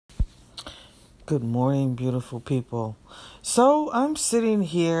Good morning, beautiful people. So I'm sitting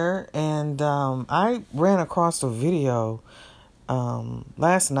here and I ran across a video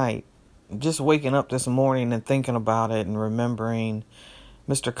last night, just waking up this morning and thinking about it and remembering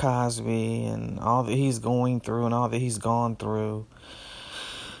Mr. Cosby and all that he's going through and all that he's gone through.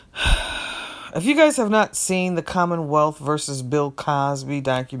 If you guys have not seen the Commonwealth versus Bill Cosby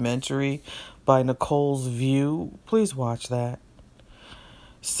documentary by Nicole's View, please watch that.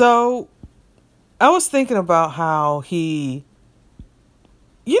 So I was thinking about how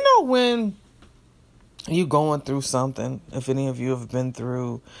when you going through something, if any of you have been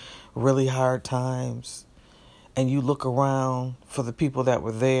through really hard times and you look around for the people that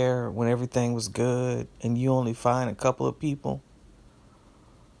were there when everything was good and you only find a couple of people.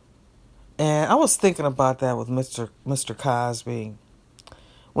 And I was thinking about that with Mr. Cosby.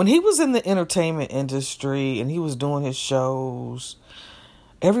 When he was in the entertainment industry and he was doing his shows,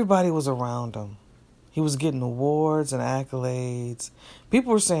 everybody was around him. He was getting awards and accolades.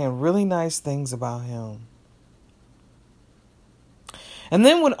 People were saying really nice things about him. And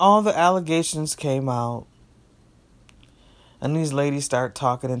then when all the allegations came out, and these ladies start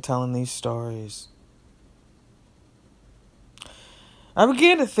talking and telling these stories, I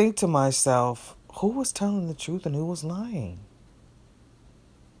began to think to myself, who was telling the truth and who was lying?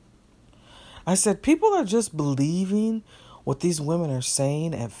 I said, people are just believing what these women are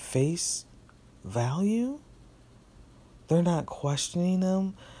saying at face value. They're not questioning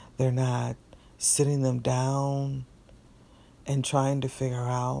them. They're not sitting them down and trying to figure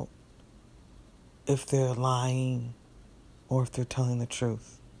out if they're lying or if they're telling the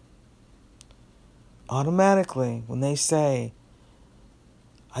truth. Automatically, when they say,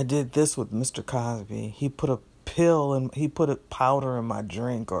 I did this with Mr. Cosby, he put a pill and he put a powder in my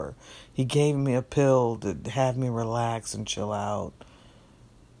drink, or he gave me a pill to have me relax and chill out.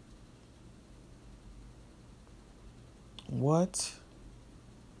 What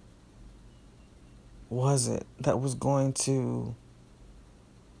was it that was going to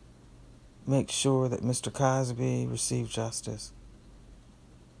make sure that Mr. Cosby received justice?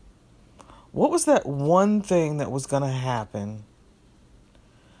 What was that one thing that was going to happen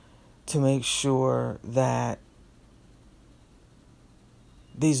to make sure that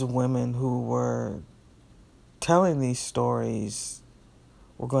these women who were telling these stories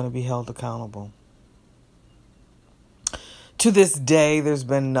were going to be held accountable? To this day, there's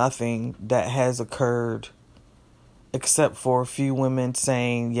been nothing that has occurred except for a few women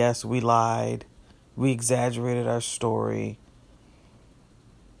saying, yes, we lied. We exaggerated our story.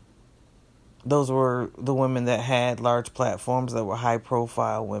 Those were the women that had large platforms that were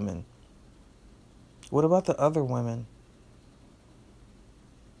high-profile women. What about the other women?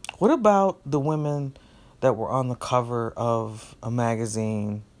 What about the women that were on the cover of a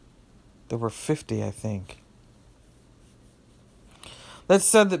magazine? There were 50, I think, that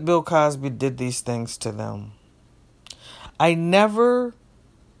said that Bill Cosby did these things to them. I never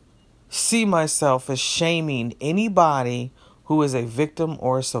see myself as shaming anybody who is a victim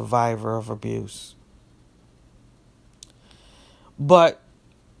or a survivor of abuse. But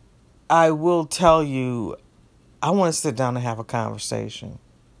I will tell you, I want to sit down and have a conversation.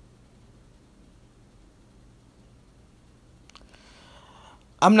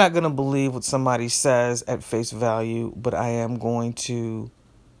 I'm not going to believe what somebody says at face value, but I am going to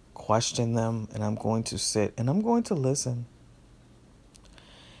question them, and I'm going to sit and I'm going to listen.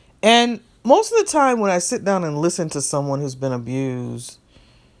 And most of the time when I sit down and listen to someone who's been abused,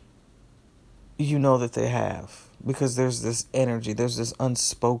 you know that they have, because there's this energy, there's this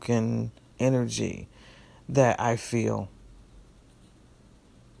unspoken energy that I feel.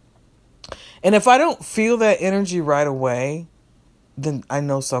 And if I don't feel that energy right away, then I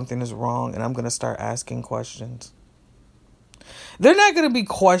know something is wrong, and I'm going to start asking questions. They're not going to be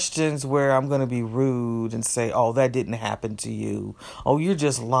questions where I'm going to be rude and say, oh, that didn't happen to you. Oh, you're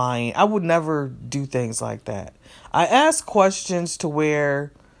just lying. I would never do things like that. I ask questions to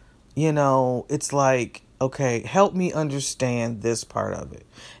where, it's like, okay, help me understand this part of it.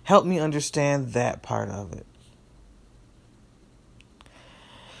 Help me understand that part of it.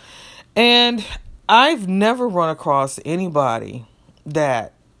 And I've never run across anybody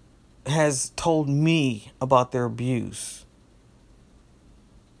that has told me about their abuse.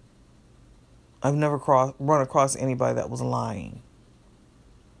 I've never run across anybody that was lying.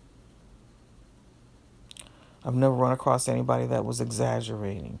 I've never run across anybody that was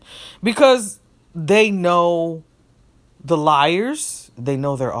exaggerating. Because they know the liars, they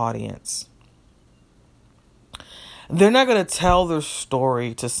know their audience. They're not going to tell their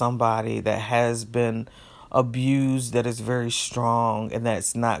story to somebody that has been abused that is very strong and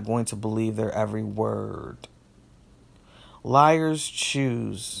that's not going to believe their every word. Liars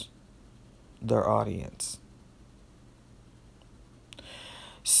choose their audience.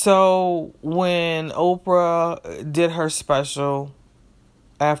 So when Oprah did her special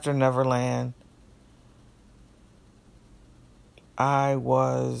after Neverland, I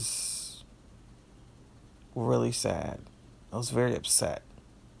was really sad. I was very upset.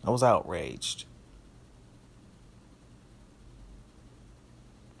 I was outraged.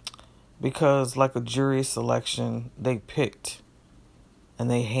 Because like a jury selection, they picked and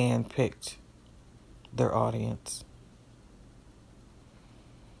they handpicked their audience.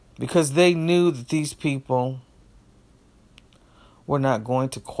 Because they knew that these people were not going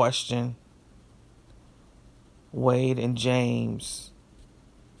to question Wade and James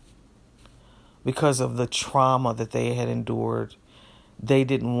because of the trauma that they had endured. They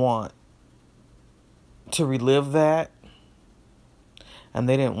didn't want to relive that, and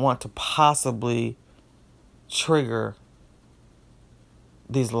they didn't want to possibly trigger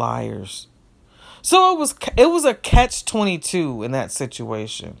these liars. So it was a catch-22 in that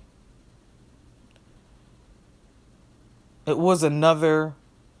situation. It was another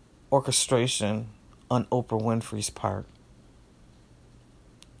orchestration on Oprah Winfrey's part.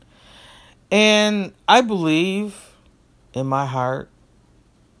 And I believe in my heart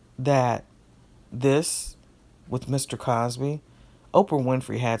that this, with Mr. Cosby, Oprah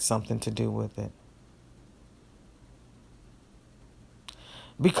Winfrey had something to do with it.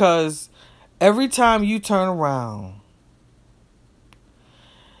 Because every time you turn around,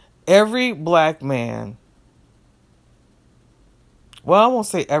 every black man, well, I won't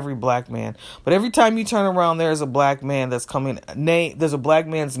say every black man, but every time you turn around, there's a black man there's a black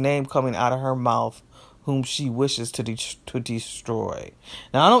man's name coming out of her mouth whom she wishes to destroy.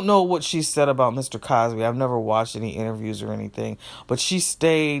 Now, I don't know what she said about Mr. Cosby. I've never watched any interviews or anything, but she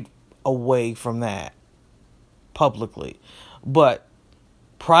stayed away from that publicly. But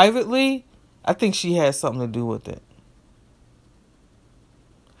privately, I think she has something to do with it.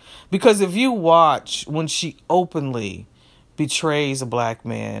 Because if you watch when she openly betrays a black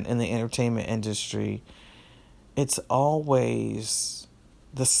man in the entertainment industry, it's always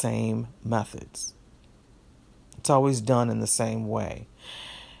the same methods. It's always done in the same way.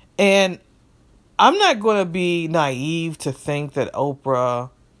 And I'm not going to be naive to think that Oprah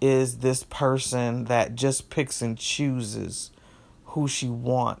is this person that just picks and chooses who she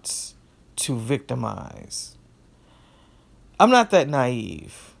wants to victimize. I'm not that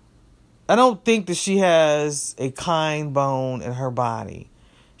naive. I don't think that she has a kind bone in her body.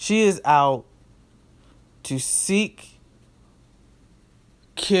 She is out to seek,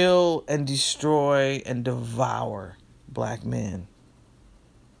 kill, and destroy and devour black men.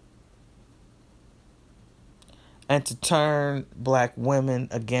 And to turn black women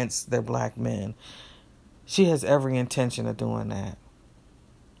against their black men. She has every intention of doing that.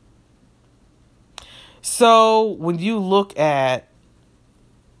 So when you look at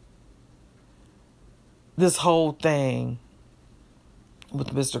this whole thing with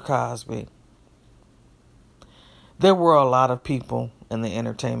Mr. Cosby, there were a lot of people in the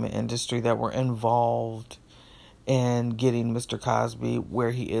entertainment industry that were involved in getting Mr. Cosby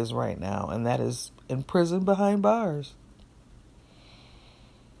where he is right now, and that is in prison behind bars.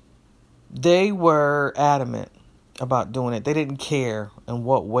 They were adamant about doing it. They didn't care in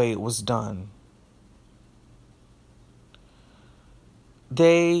what way it was done.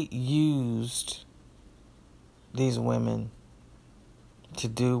 They used these women to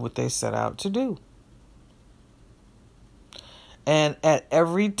do what they set out to do. And at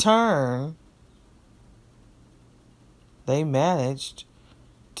every turn, they managed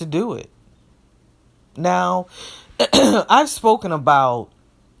to do it. Now, I've spoken about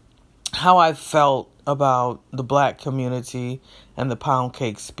how I felt about the black community and the pound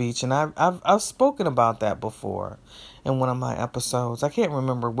cake speech, and I've spoken about that before in one of my episodes. I can't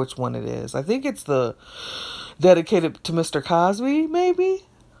remember which one it is. I think it's the dedicated to Mr. Cosby, maybe?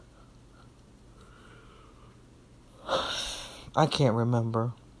 I can't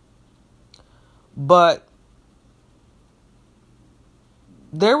remember. But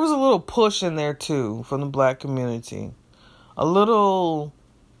there was a little push in there too from the black community. A little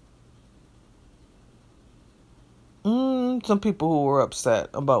some people who were upset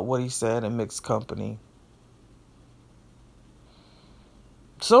about what he said in mixed company.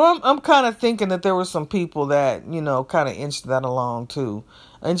 So I'm kind of thinking that there were some people that, kind of inched that along too.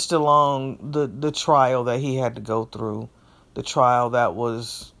 Inched along the trial that he had to go through. The trial that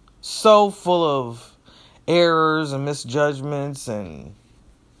was so full of errors and misjudgments and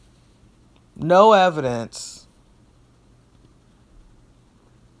No evidence.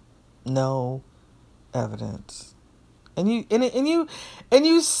 No evidence. And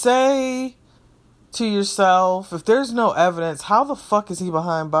you say to yourself, if there's no evidence, how the fuck is he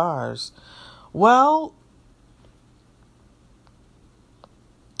behind bars? Well,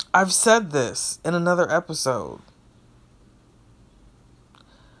 I've said this in another episode.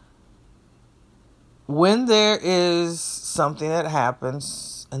 When there is something that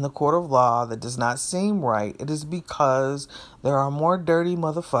happens in the court of law that does not seem right, it is because there are more dirty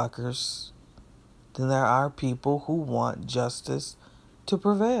motherfuckers than there are people who want justice to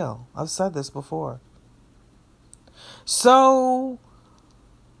prevail. I've said this before. So,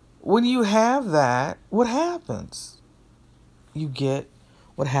 when you have that, what happens? You get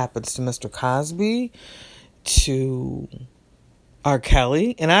what happens to Mr. Cosby, to R.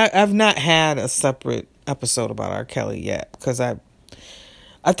 Kelly. And I've not had a separate episode about R. Kelly yet, because I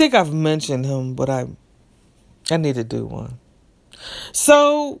think I've mentioned him, but I need to do one.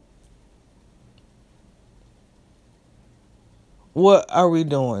 So, what are we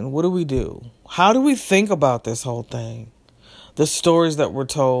doing? What do we do? How do we think about this whole thing? The stories that were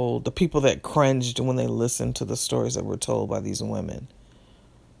told, the people that cringed when they listened to the stories that were told by these women.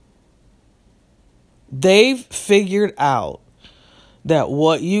 They've figured out that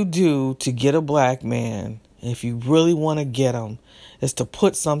what you do to get a black man, if you really want to get him, is to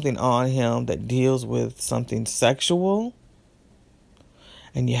put something on him that deals with something sexual.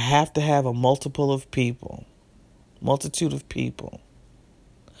 And you have to have a multitude of people.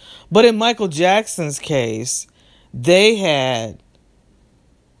 But in Michael Jackson's case, they had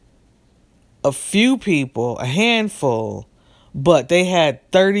a few people, a handful, but they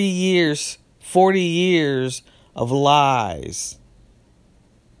had 30 years, 40 years of lies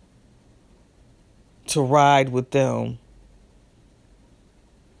to ride with them,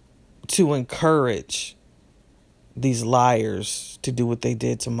 to encourage these liars to do what they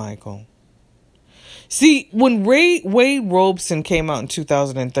did to Michael. See, when Wade Robson came out in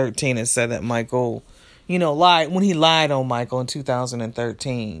 2013 and said that Michael, lied, when he lied on Michael in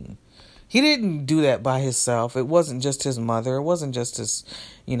 2013, he didn't do that by himself. It wasn't just his mother. It wasn't just his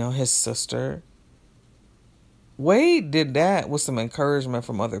sister. Wade did that with some encouragement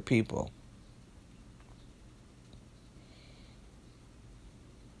from other people.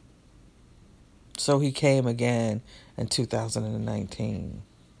 So he came again in 2019.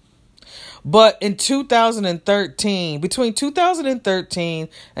 But in 2013, between 2013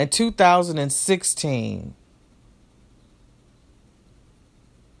 and 2016,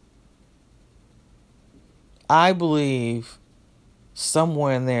 I believe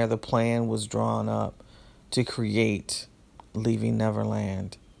somewhere in there the plan was drawn up to create Leaving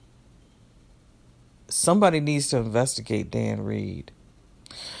Neverland. Somebody needs to investigate Dan Reed.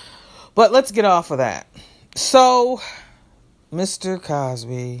 But let's get off of that. So, Mr.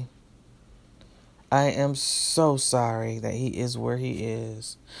 Cosby, I am so sorry that he is where he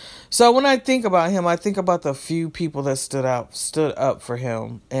is. So when I think about him, I think about the few people that stood up for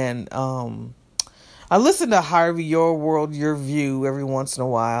him. And I listen to Harvey, Your World, Your View every once in a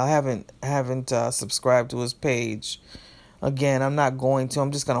while. I haven't subscribed to his page. Again, I'm not going to.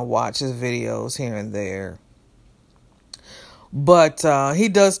 I'm just going to watch his videos here and there. But he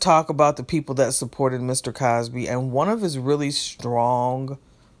does talk about the people that supported Mr. Cosby. And one of his really strong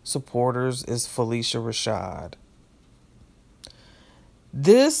supporters is Felicia Rashad.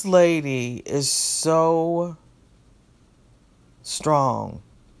 This lady is so strong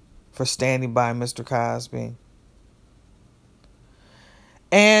for standing by Mr. Cosby.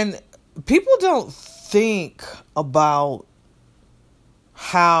 And people don't think about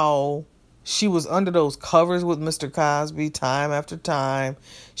how she was under those covers with Mr. Cosby time after time.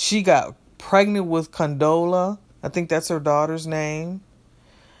 She got pregnant with Condola. I think that's her daughter's name.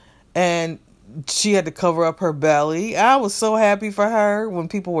 And she had to cover up her belly. I was so happy for her when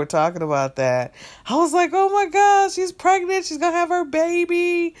people were talking about that. I was like, oh my God, she's pregnant. She's going to have her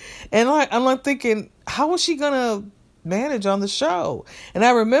baby. And I'm like thinking, how was she going to manage on the show? And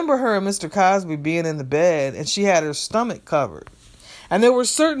I remember her and Mr. Cosby being in the bed and she had her stomach covered. And there were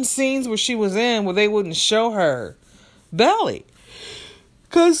certain scenes where she was in where they wouldn't show her belly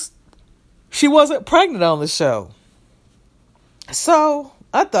because she wasn't pregnant on the show. So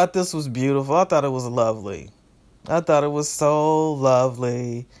I thought this was beautiful. I thought it was lovely. I thought it was so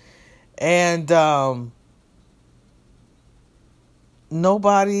lovely. And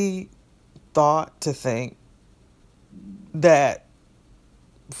nobody thought to think that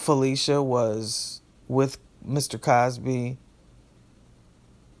Felicia was with Mr. Cosby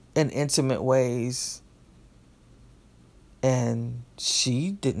in intimate ways And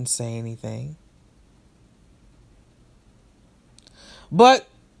she didn't say anything. But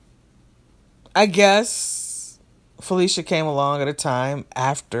I guess Felicia came along at a time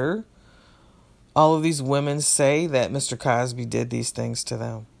after all of these women say that Mr. Cosby did these things to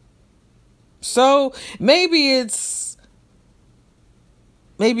them. So maybe he's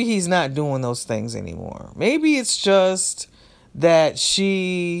not doing those things anymore. Maybe it's just that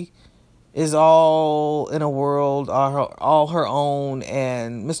she is all in a world all her own,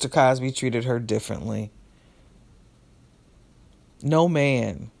 and Mr. Cosby treated her differently. No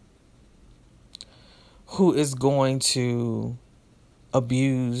man who is going to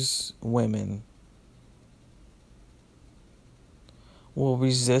abuse women will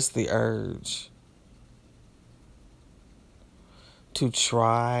resist the urge to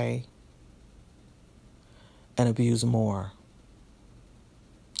try and abuse more.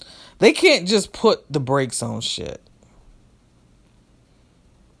 They can't just put the brakes on shit.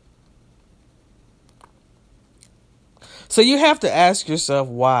 So you have to ask yourself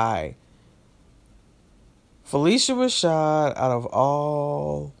why Felicia Rashad, out of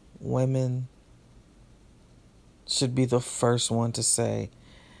all women, should be the first one to say,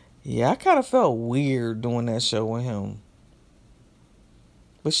 yeah, I kind of felt weird doing that show with him.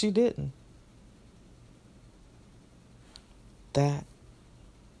 But she didn't. That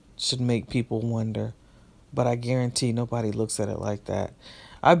should make people wonder. But I guarantee nobody looks at it like that.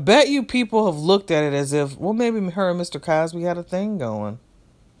 I bet you people have looked at it as if, well, maybe her and Mr. Cosby had a thing going.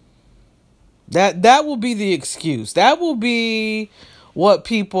 That will be the excuse. That will be what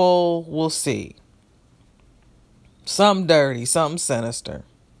people will see. Something dirty, something sinister.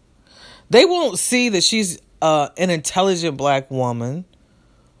 They won't see that she's an intelligent black woman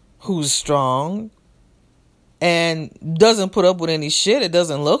who's strong and doesn't put up with any shit. It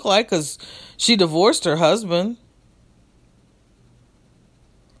doesn't look like, because she divorced her husband.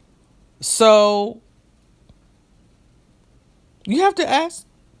 So you have to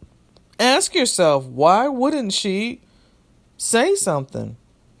ask yourself, why wouldn't she say something?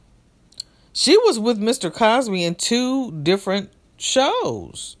 She was with Mr. Cosby in 2 different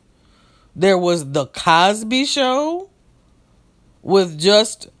shows. There was the Cosby Show with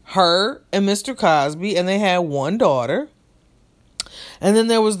just her and Mr. Cosby, and they had 1 daughter. And then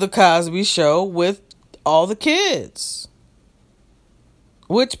there was the Cosby Show with all the kids.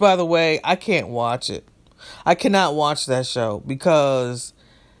 Which, by the way, I can't watch it. I cannot watch that show because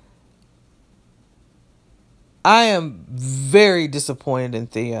I am very disappointed in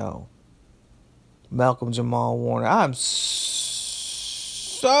Theo. Malcolm Jamal Warner. I'm so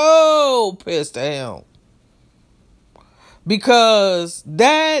pissed at him. Because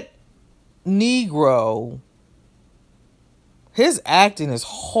that Negro, his acting is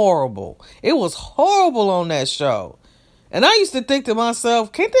horrible. It was horrible on that show. And I used to think to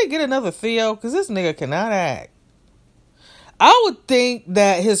myself, can't they get another Theo? Because this nigga cannot act. I would think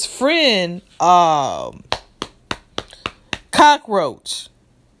that his friend, Cockroach,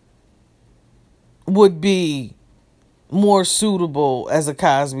 would be more suitable as a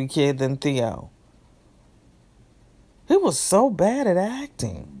Cosby kid than Theo. He was so bad at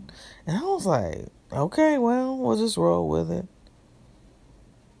acting. And I was like, okay, well, we'll just roll with it.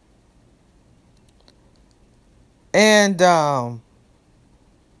 And,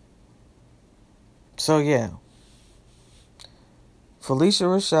 so yeah. Felicia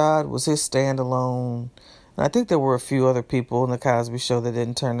Rashad was his standalone. And I think there were a few other people in the Cosby Show that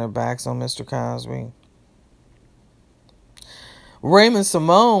didn't turn their backs on Mr. Cosby. Raymond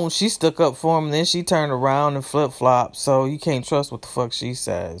Simone, she stuck up for him, and then she turned around and flip-flopped, so you can't trust what the fuck she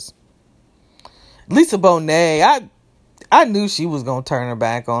says. Lisa Bonet, I knew she was going to turn her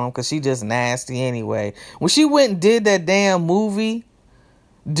back on him because she just nasty anyway. When she went and did that damn movie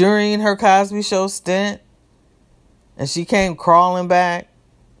during her Cosby Show stint, and she came crawling back,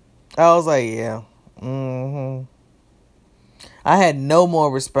 I was like, yeah. I had no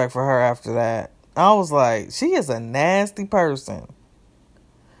more respect for her after that. I was like, she is a nasty person.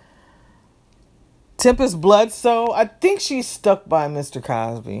 Tempest Bledsoe, I think she's stuck by Mr.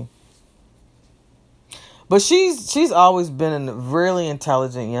 Cosby. But she's always been a really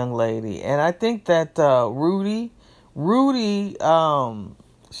intelligent young lady. And I think that Rudy, what is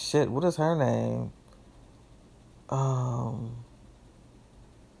her name?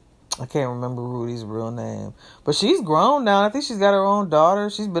 I can't remember Rudy's real name. But she's grown now. I think she's got her own daughter.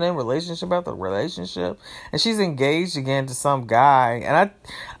 She's been in relationship after relationship. And she's engaged again to some guy. And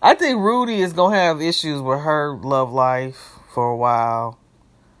I think Rudy is going to have issues with her love life for a while.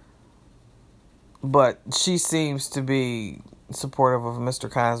 But she seems to be supportive of Mr.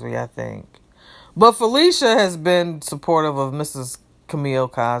 Cosby, I think. But Felicia has been supportive of Mrs. Camille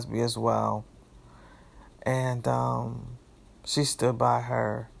Cosby as well. And she stood by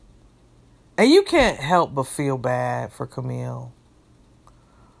her. And you can't help but feel bad for Camille.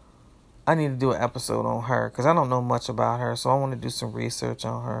 I need to do an episode on her because I don't know much about her. So I want to do some research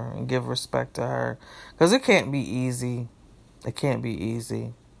on her and give respect to her. Because it can't be easy. It can't be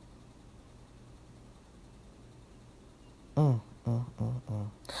easy.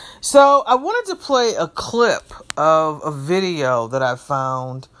 So I wanted to play a clip of a video that I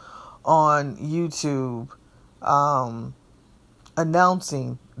found on YouTube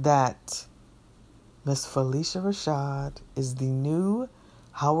announcing that Miss Felicia Rashad is the new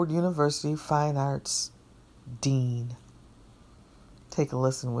Howard University Fine Arts Dean. Take a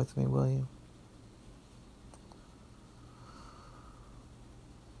listen with me, will you?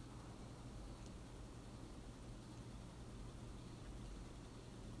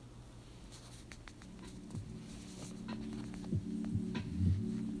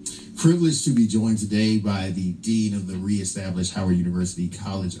 Privileged to be joined today by the Dean of the reestablished Howard University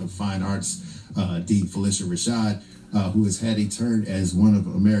College of Fine Arts, Dean Felicia Rashad, who has had a turn as one of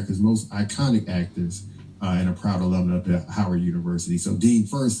America's most iconic actors and a proud alumna of Howard University. So, Dean,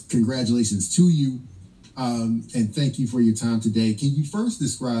 first, congratulations to you, and thank you for your time today. Can you first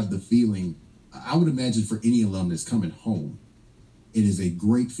describe the feeling? I would imagine for any alumnus coming home, it is a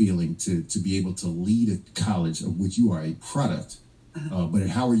great feeling to be able to lead a college of which you are a product. But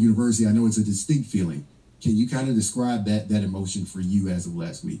at Howard University, I know it's a distinct feeling. Can you kind of describe that emotion for you as of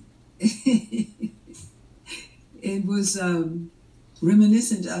last week? It was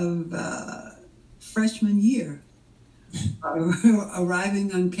reminiscent of freshman year,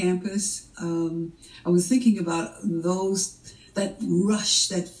 arriving on campus. I was thinking about that rush,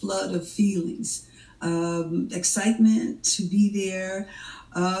 that flood of feelings, excitement to be there,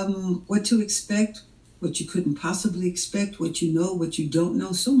 what to expect, what you couldn't possibly expect, what you know, what you don't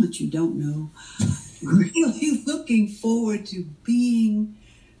know, so much you don't know. Really looking forward to being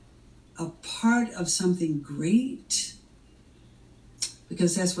a part of something great,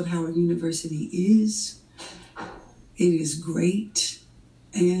 because that's what Howard University is. It is great.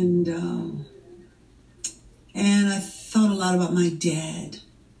 And I thought a lot about my dad.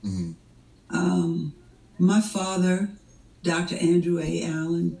 Mm-hmm. My father, Dr. Andrew A.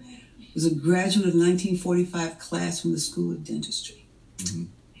 Allen, was a graduate of the 1945 class from the School of Dentistry. Mm-hmm.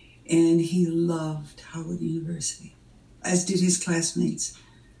 And he loved Howard University, as did his classmates.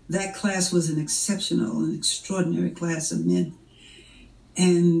 That class was an exceptional and extraordinary class of men.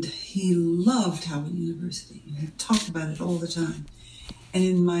 And he loved Howard University. He talked about it all the time. And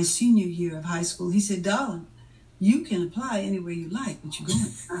in my senior year of high school, he said, "Darling, you can apply anywhere you like, but you're going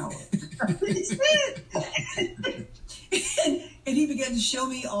to Howard." And he began to show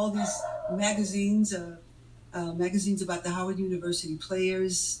me all these magazines, magazines about the Howard University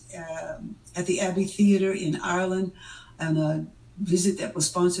players at the Abbey Theatre in Ireland, on a visit that was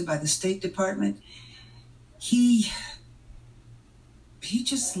sponsored by the State Department. He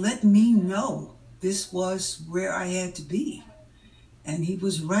just let me know this was where I had to be. And he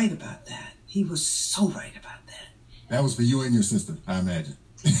was right about that. He was so right about that. That was for you and your sister, I imagine.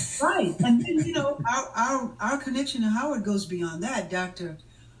 Right. And you know, our connection to Howard goes beyond that. Dr.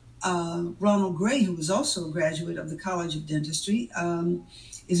 Ronald Gray, who was also a graduate of the College of Dentistry,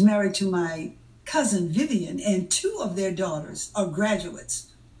 is married to my cousin Vivian, and two of their daughters are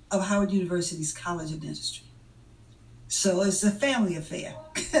graduates of Howard University's College of Dentistry. So it's a family affair.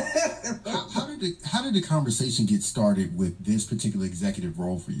 How did the conversation get started with this particular executive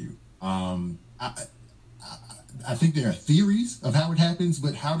role for you? I think there are theories of how it happens,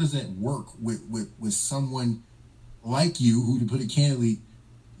 but how does that work with someone like you, who, to put it candidly,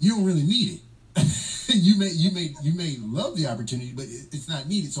 you don't really need it. you may love the opportunity, but it's not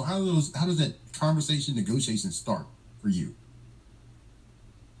needed. So how does that conversation, negotiation start for you?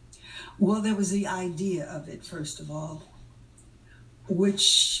 Well, there was the idea of it, first of all,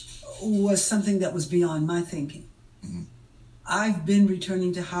 which was something that was beyond my thinking. Mm-hmm. I've been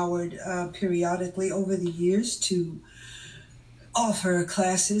returning to Howard periodically over the years to offer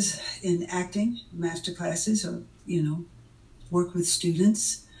classes in acting, master classes, or, work with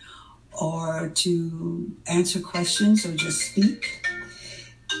students, or to answer questions or just speak.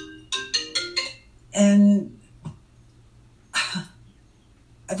 And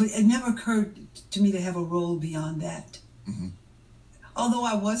it never occurred to me to have a role beyond that. Mm-hmm. Although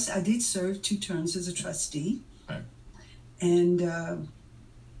I did serve 2 terms as a trustee. Right. And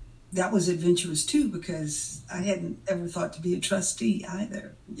that was adventurous too, because I hadn't ever thought to be a trustee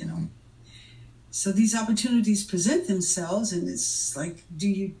either, Mm-hmm. So these opportunities present themselves, and it's like, do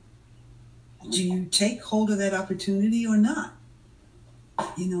you Do you take hold of that opportunity or not?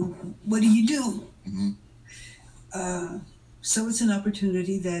 What do you do? Mm-hmm. So it's an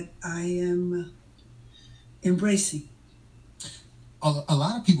opportunity that I am embracing. A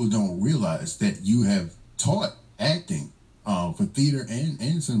lot of people don't realize that you have taught acting for theater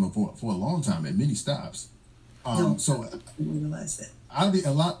and cinema for a long time at many stops. So I realize that.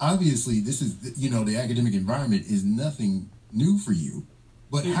 Obviously, this is, the academic environment is nothing new for you.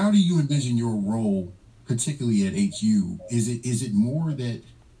 But how do you envision your role, particularly at HU? Is it more that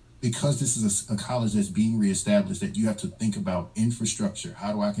because this is a college that's being reestablished, that you have to think about infrastructure?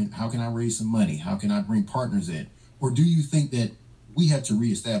 How can I raise some money? How can I bring partners in? Or do you think that we have to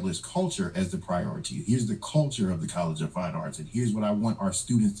reestablish culture as the priority? Here's the culture of the College of Fine Arts, and here's what I want our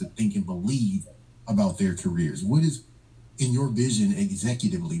students to think and believe about their careers. What is, in your vision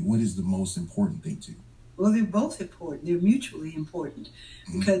executively, what is the most important thing to you? Well, they're both important. They're mutually important,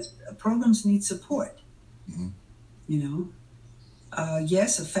 mm-hmm. because programs need support. Mm-hmm.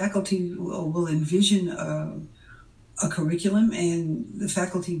 Yes, a faculty will envision a curriculum, and the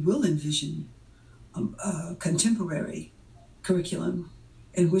faculty will envision a contemporary curriculum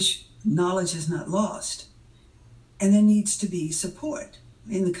in which knowledge is not lost. And there needs to be support.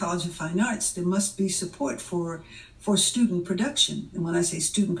 In the College of Fine Arts, there must be support for student production. And when I say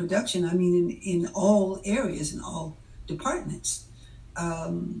student production, I mean in all areas, in all departments.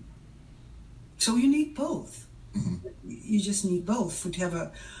 So you need both. Mm-hmm. You just need both. To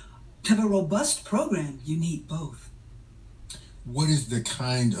have a robust program, you need both. What is the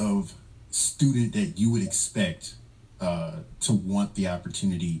kind of student that you would expect to want the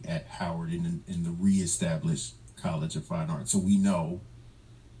opportunity at Howard in the reestablished College of Fine Arts? So we know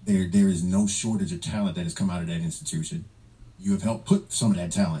there is no shortage of talent that has come out of that institution. You have helped put some of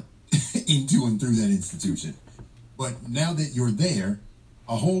that talent into and through that institution. But now that you're there,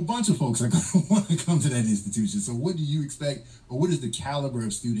 a whole bunch of folks are going to want to come to that institution. So what do you expect, or what is the caliber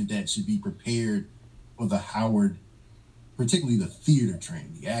of student that should be prepared for the Howard, particularly the theater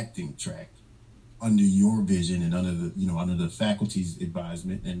training, the acting track, under your vision and under the faculty's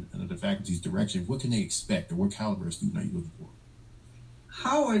advisement and under the faculty's direction? What can they expect, or what caliber of student are you looking for?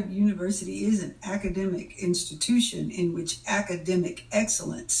 Howard University is an academic institution in which academic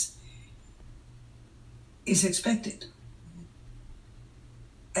excellence is expected.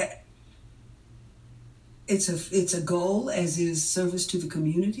 It's a goal, as is service to the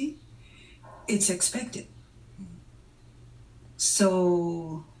community. It's expected.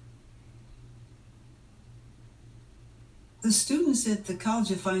 So the students at the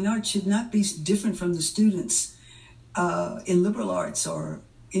College of Fine Arts should not be different from the students in liberal arts or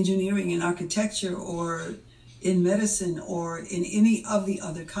engineering and architecture or in medicine or in any of the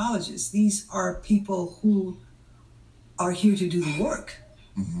other colleges. These are people who are here to do the work.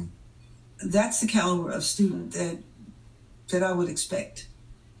 Mm-hmm. That's the caliber of student that I would expect.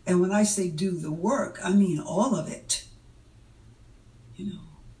 And when I say do the work, I mean all of it.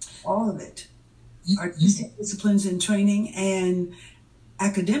 All of it. Artistic disciplines and training and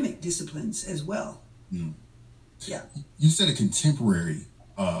academic disciplines as well. Mm. Yeah. You said a contemporary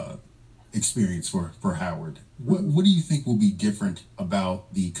experience for Howard. What do you think will be different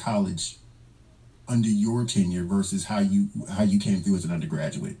about the college under your tenure versus how you came through as an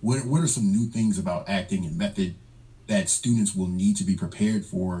undergraduate? What are some new things about acting and method that students will need to be prepared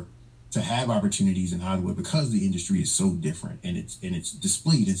for to have opportunities in Hollywood, because the industry is so different and it's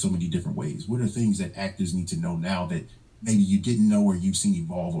displayed in so many different ways? What are things that actors need to know now that maybe you didn't know or you've seen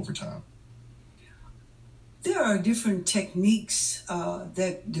evolve over time? There are different techniques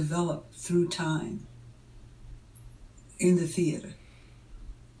that develop through time in the theater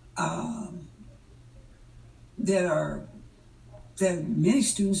that many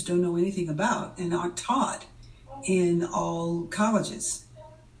students don't know anything about and aren't taught in all colleges.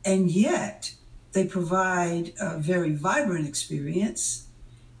 And yet they provide a very vibrant experience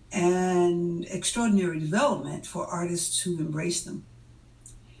and extraordinary development for artists who embrace them.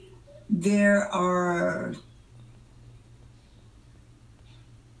 There are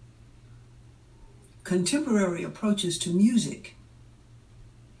contemporary approaches to music,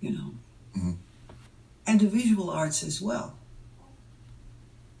 mm-hmm. and to visual arts as well.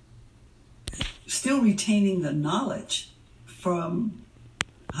 Still retaining the knowledge from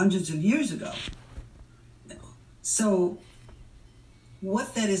hundreds of years ago. So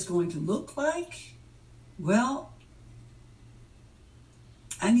what that is going to look like, well,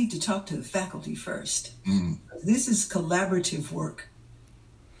 I need to talk to the faculty first. Mm. This is collaborative work.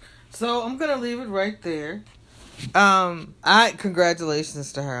 So I'm going to leave it right there.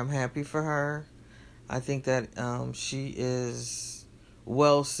 Congratulations to her. I'm happy for her. I think that she is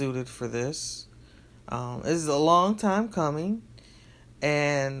well suited for this. This is a long time coming,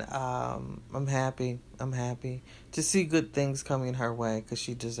 and I'm happy. I'm happy to see good things coming her way because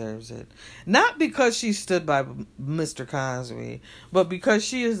she deserves it. Not because she stood by Mr. Cosby, but because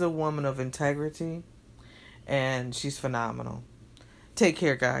she is a woman of integrity, and she's phenomenal. Take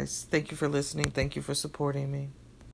care, guys. Thank you for listening. Thank you for supporting me.